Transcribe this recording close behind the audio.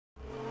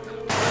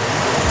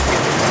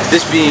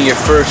this being your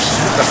first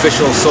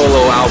official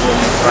solo album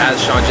as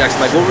Shawn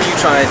Jackson, like what were you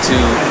trying to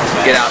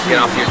get off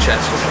your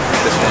chest with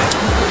this one?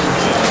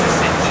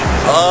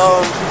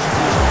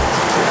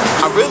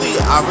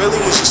 I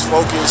really was just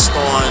focused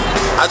on,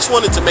 I just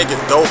wanted to make a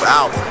dope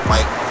album.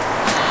 Like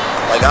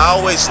I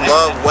always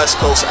loved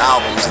West Coast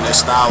albums and their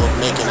style of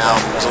making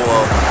albums, or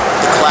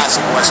the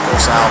classic West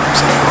Coast albums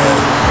anyway.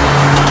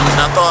 And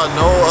I thought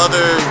no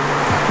other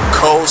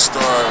coast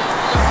or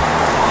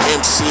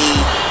MC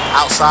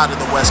outside of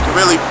the West could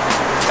really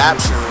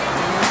capture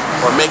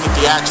or make it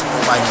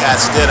theatrical like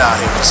cats did out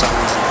here for some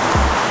reason.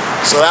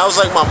 So that was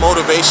like my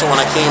motivation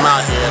when I came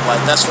out here.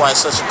 Like that's why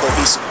it's such a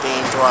cohesive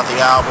theme throughout the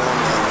album,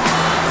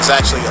 and there's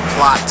actually a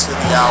plot to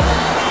the album.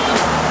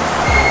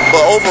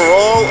 But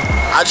overall,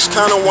 I just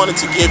kind of wanted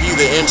to give you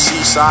the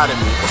MC side of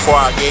me before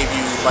I gave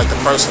you like the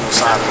personal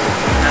side of me.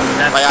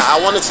 Like I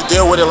wanted to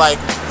deal with it like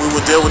we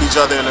would deal with each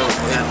other in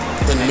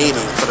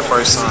meeting for the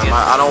first time.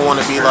 I don't want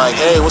to be like,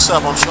 hey, what's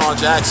up? I'm Shawn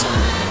Jackson.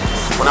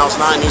 When I was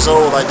 9 years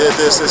old, I did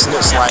this, and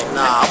this. Like,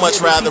 nah, I'd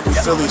much rather we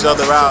fill each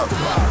other out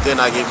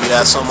than I give you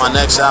that. So my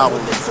next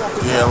album,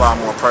 you hear a lot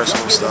more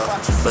personal stuff.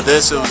 But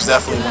this, it was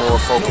definitely more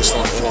focused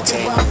on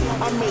entertainment,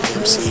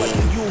 MC,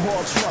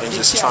 and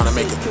just trying to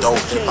make a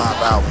dope hip hop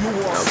album.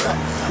 Okay.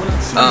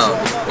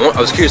 I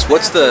was curious,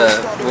 what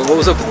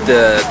was up with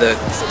the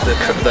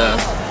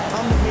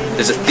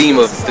there's a theme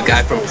of the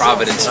guy from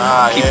Providence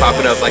keep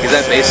popping up. Like, is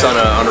that based on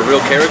a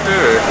real character?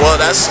 Or? Well,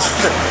 that's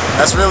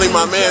really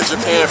my man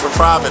Japan from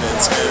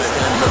Providence,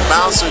 and the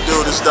bouncer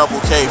dude is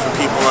Double K from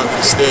People Under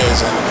the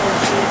Stairs. And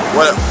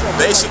what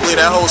basically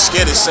that whole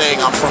skit is saying,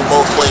 I'm from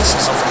both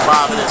places. I'm from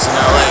Providence and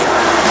LA.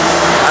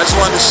 I just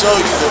wanted to show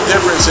you the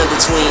difference in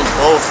between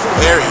both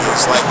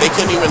areas. Like they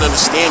couldn't even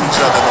understand each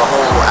other the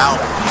whole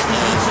album.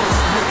 And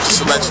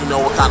just to let you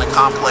know what kind of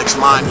complex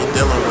mind you're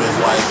dealing with.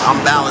 Like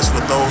I'm balanced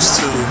with those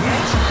two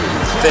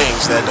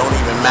things that don't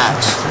even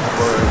match,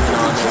 or you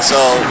know what I mean?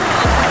 So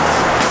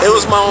it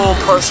was my own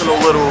personal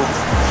little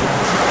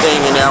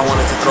thing in there I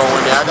wanted to throw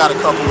in there. I got a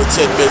couple of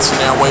tidbits in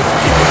there waiting for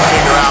people to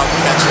figure out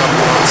and catch up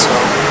on. So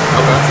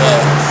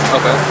yeah.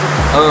 Okay.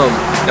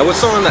 Now what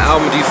song on the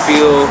album do you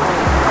feel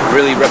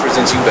really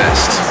represents you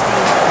best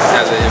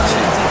as an MC?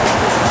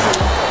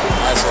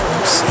 As an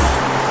MC,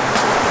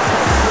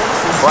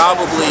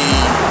 probably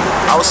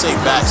I would say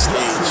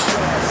Backstage.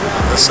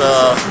 It's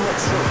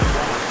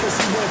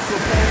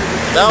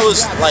that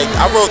was like,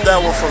 I wrote that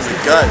one from the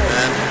gut,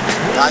 man.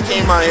 I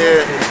came out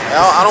here,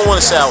 I don't want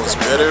to say I was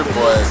bitter,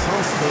 but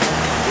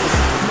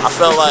I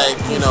felt like,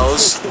 you know,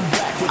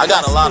 I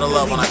got a lot of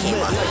love when I came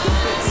out here.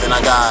 And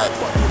I got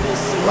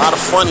a lot of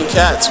funny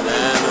cats,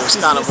 man. It was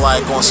kind of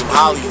like on some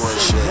Hollywood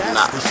shit.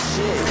 Nah,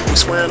 we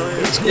swearing on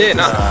it? Yeah,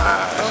 nah.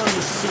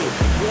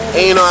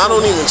 And you know, I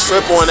don't even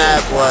trip on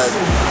that, but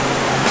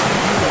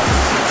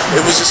it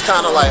was just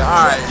kind of like,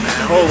 alright,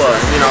 man, hold on.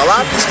 You know, a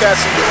lot of these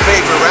cats are your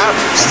favorite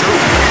rappers, too.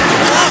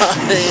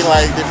 I mean,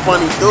 like, they're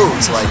funny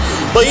dudes. Like,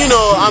 but, you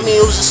know, I mean,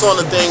 it was just on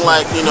the thing,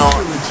 like, you know,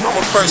 I'm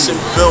a person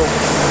built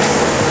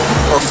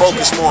or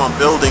focused more on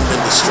building than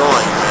destroying,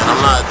 man.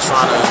 I'm not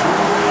trying to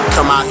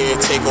come out here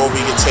and take over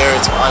your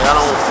territory. Like,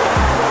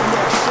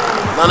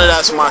 none of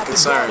that's my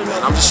concern,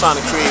 man. I'm just trying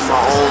to create my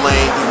own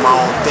lane, do my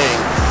own thing.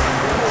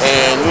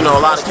 And, you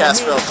know, a lot of cats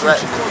felt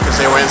threatened because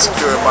they were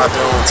insecure about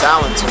their own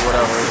talent or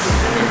whatever.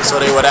 So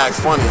they would act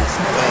funny.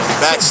 And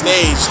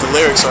Backstage, the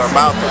lyrics are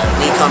about that.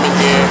 Me coming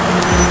here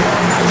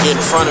and getting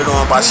fronted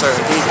on by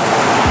certain people.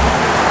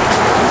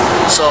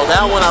 So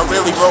that one I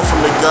really wrote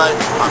from the gut.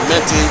 I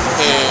meant it,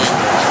 and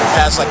it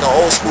has like an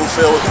old school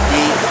feel with the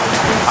beat.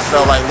 I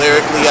felt like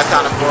lyrically I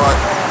kind of brought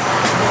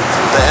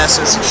the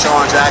essence of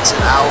Shawn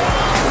Jackson out.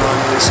 You know what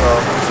I mean? So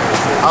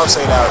I would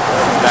say that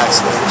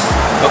Backstage.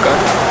 Okay.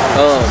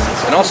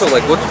 And also,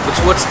 like,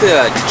 what's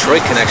the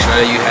Detroit connection?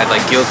 I know you had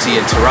like Guilty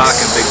and Tarak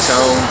and Big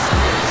Tone.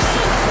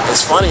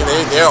 It's funny,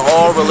 they're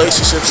all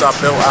relationships I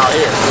built out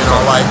here. You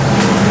know, like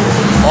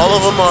all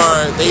of them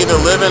they either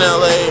live in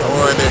LA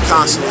or they're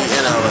constantly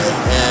in LA.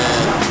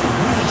 And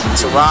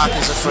Tarak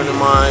is a friend of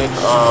mine.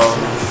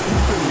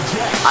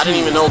 I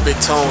didn't even know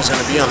Big Tone was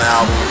gonna be on the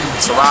album.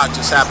 Tarak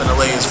just happened to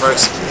lay his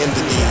verse in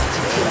the D.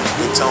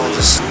 Big Tone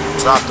just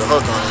dropped the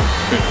hook on it.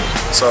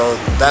 So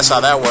that's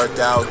how that worked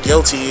out.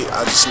 Guilty,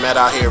 I just met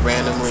out here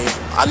randomly.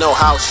 I know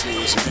House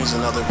Shoes, he's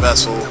another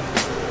vessel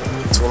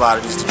to a lot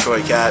of these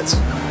Detroit cats.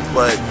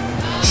 But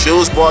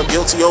Shoes brought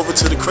Guilty over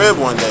to the crib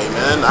one day,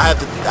 man. I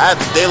had the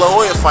De La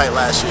Hoya fight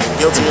last year.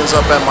 Guilty ends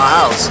up at my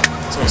house.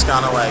 So it's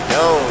kind of like,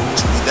 yo,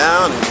 you be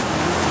down? And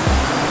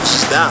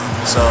she's down.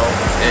 So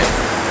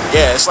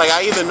yeah, it's like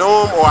I either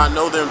know them or I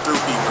know them through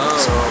people.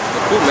 So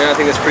cool, man. I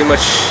think that's pretty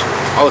much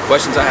all the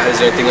questions I had. Is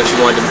there anything else you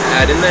wanted to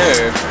add in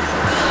there?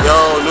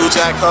 Yo, New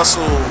Jack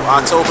Hustle,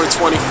 October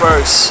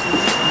 21st,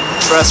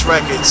 Tress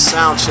Records,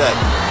 Soundcheck.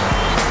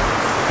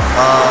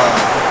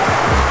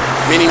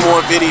 Many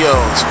more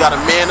videos. We got a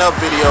Man Up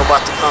video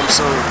about to come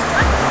soon,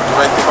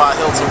 directed by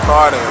Hilton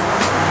Carter.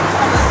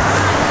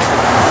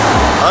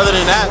 Other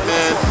than that,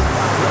 man,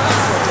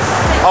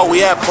 Oh,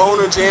 we have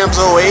Boner Jams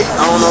 08.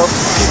 I don't know if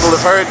people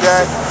have heard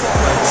that.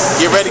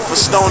 Get ready for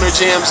Stoner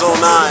Jams 09,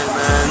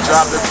 man.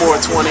 Drop it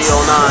 4/20/09.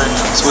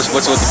 So what's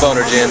with the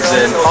Boner Jams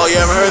in? Oh, you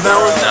ever heard that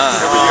one? Nah.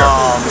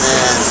 Oh,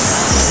 man.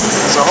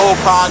 It's a whole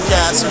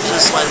podcast of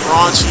just like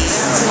raunchy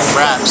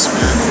raps,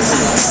 man.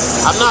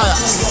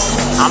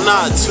 I'm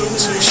not too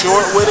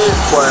short with it,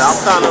 but I'm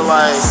kind of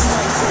like,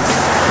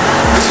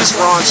 it's just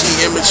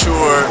raunchy,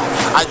 immature.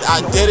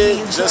 I did it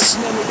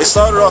it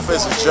started off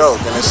as a joke,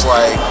 and it's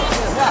like,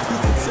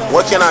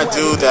 what can I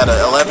do that an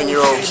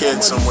 11-year-old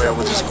kid somewhere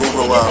would just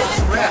Google up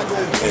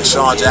and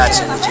Shawn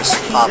Jackson would just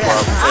pop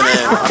up? And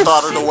then I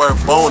thought of the word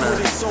boner,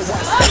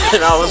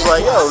 and I was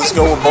like, yo, let's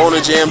go with Boner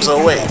Jams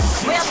 08.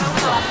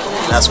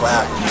 And that's what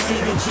happened.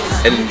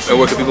 And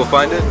where can people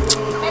find it?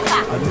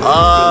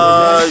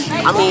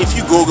 I mean, if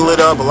you Google it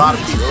up, a lot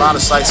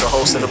of sites are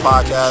hosting the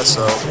podcast,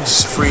 so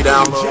it's a free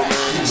download, man.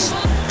 Just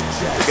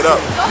pick it up.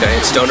 Okay,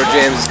 and Stoner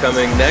Jams is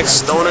coming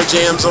next. Stoner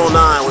Jams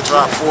 09 will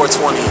drop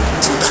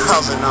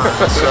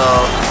 4/20/2009. So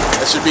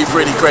that should be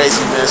pretty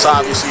crazy, man. It's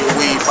obviously a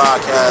weed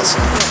podcast,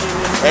 and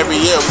every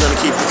year we're gonna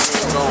keep the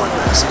thing going,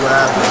 man. See what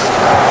happens.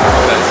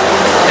 Okay.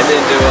 And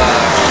then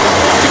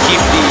to keep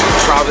the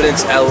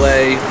Providence,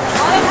 LA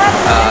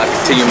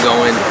continuum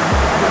going,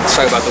 let's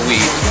talk about the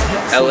weed.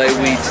 LA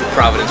weed to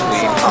Providence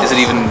weed. Is it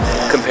even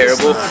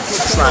comparable?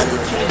 It's not even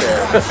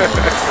comparable.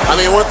 I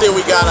mean, one thing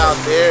we got out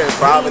there in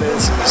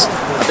Providence is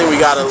I think we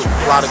got a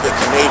lot of good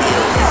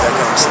Canadian weed that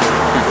comes through.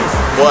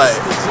 But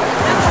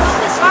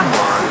come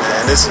on,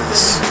 man, this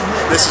is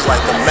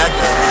like the mecca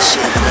of this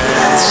shit,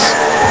 man.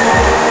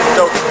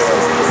 Don't compare.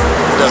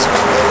 It doesn't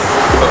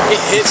compare. It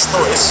hits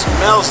though. It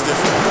smells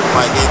different.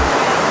 Like it.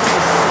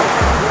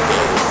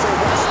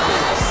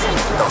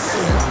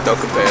 Don't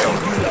compare.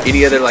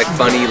 Any other like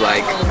funny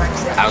like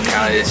out in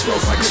Cali they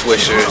smoke like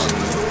Swishers?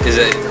 Is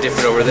it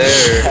different over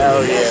there? Or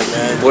Hell yeah,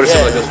 man. what are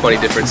some of those funny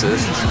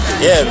differences?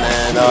 Yeah,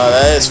 man.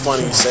 That is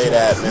funny you say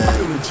that,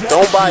 man.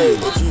 Don't buy it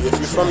if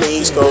you're from the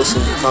East Coast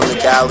and you come to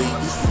Cali.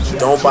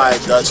 Don't buy a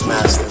Dutch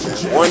Master,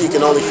 man. One, you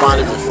can only find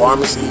them in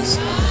pharmacies.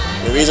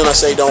 The reason I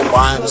say don't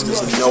buy them is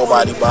because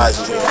nobody buys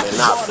them here. They're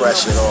not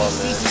fresh at all,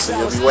 man. So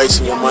you'll be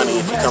wasting your money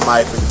if you come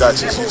out from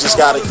Dutchess. You just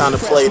gotta kind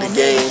of play the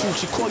game,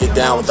 get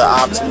down with the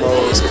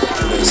Optimals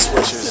and the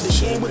Swishers and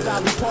shit,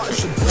 man.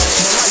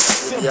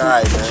 You'll be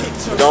alright, man.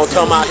 But don't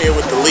come out here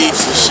with the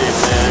Leafs and shit,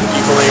 man.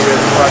 People ain't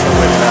really fucking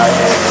with it out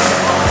here.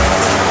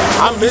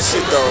 I miss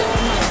it though.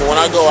 But when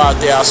I go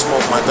out there, I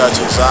smoke my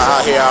Dutchess.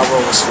 Out here, I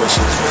roll with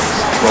Swishers.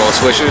 Roll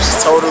Swishers?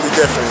 It's totally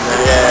different,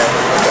 man. Yeah.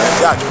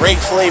 Got great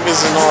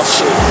flavors and all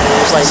shit,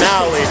 man. It's like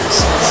now ladies.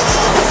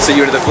 So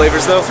you're into the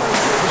flavors though?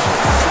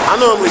 I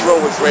normally roll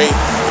with grape.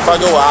 If I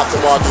go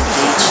Optimal, I do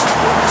peach.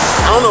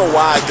 I don't know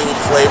why I do the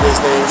flavors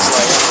things.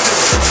 Like,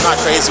 I'm not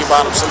crazy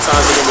about them.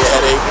 Sometimes they give me a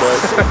headache, but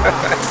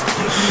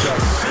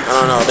I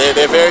don't know.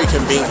 They're very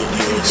convenient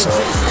here, so.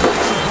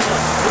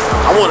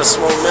 I want to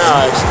smoke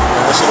now, actually.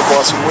 I should have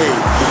bought some weed.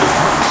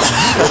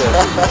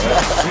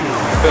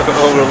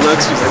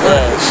 Overlooks, she's like,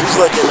 yeah, she's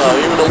looking up.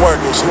 Even the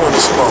worker, she want to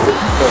smoke.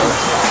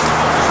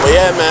 But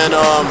yeah, man,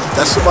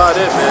 that's about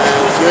it, man.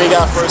 If you ain't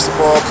got First of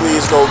All,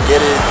 please go get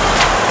it.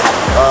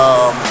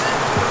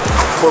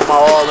 Put my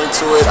all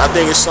into it. I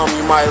think it's something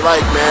you might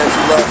like, man. If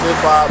you love hip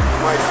hop, you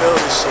might feel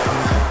this shit.